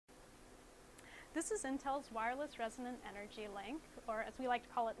This is Intel's Wireless Resonant Energy Link, or as we like to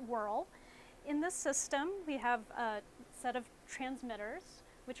call it, WREL. In this system, we have a set of transmitters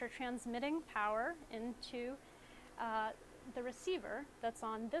which are transmitting power into the receiver that's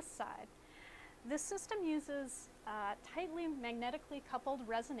on this side. This system uses tightly magnetically coupled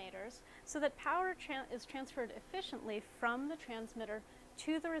resonators so that power is transferred efficiently from the transmitter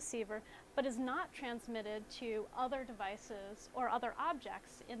to the receiver, but is not transmitted to other devices or other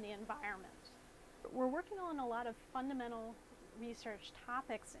objects in the environment. We're working on a lot of fundamental research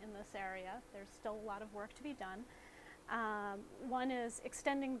topics in this area. There's still a lot of work to be done. One is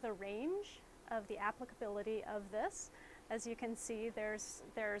extending the range of the applicability of this. As you can see, there's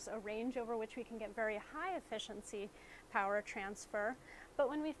a range over which we can get very high efficiency power transfer. But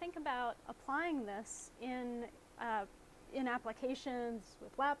when we think about applying this in applications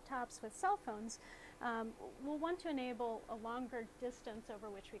with laptops, with cell phones, we'll want to enable a longer distance over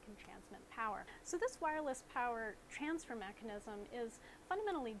which we can transmit power. So this wireless power transfer mechanism is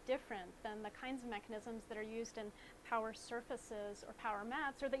fundamentally different than the kinds of mechanisms that are used in power surfaces or power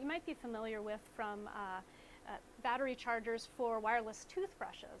mats, or that you might be familiar with from battery chargers for wireless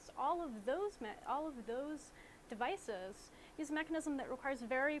toothbrushes. All of those devices use a mechanism that requires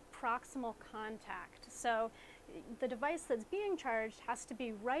very proximal contact. So the device that's being charged has to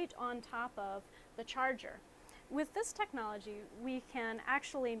be right on top of the charger. With this technology, we can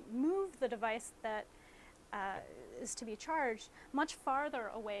actually move the device that is to be charged much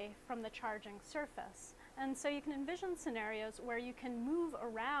farther away from the charging surface. And so you can envision scenarios where you can move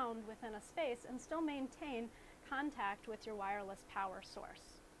around within a space and still maintain contact with your wireless power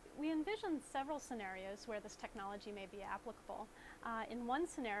source. We envision several scenarios where this technology may be applicable. In one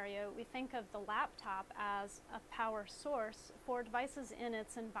scenario, we think of the laptop as a power source for devices in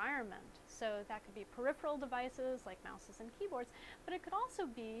its environment. So that could be peripheral devices like mouses and keyboards, but it could also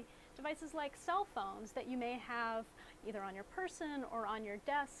be devices like cell phones that you may have either on your person or on your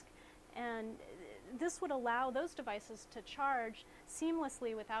desk. And this would allow those devices to charge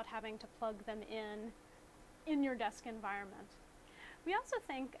seamlessly without having to plug them in your desk environment. We also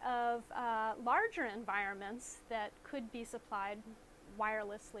think of larger environments that could be supplied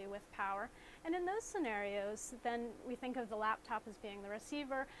wirelessly with power. And in those scenarios, then we think of the laptop as being the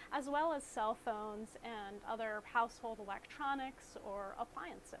receiver, as well as cell phones and other household electronics or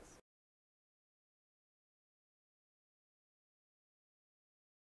appliances.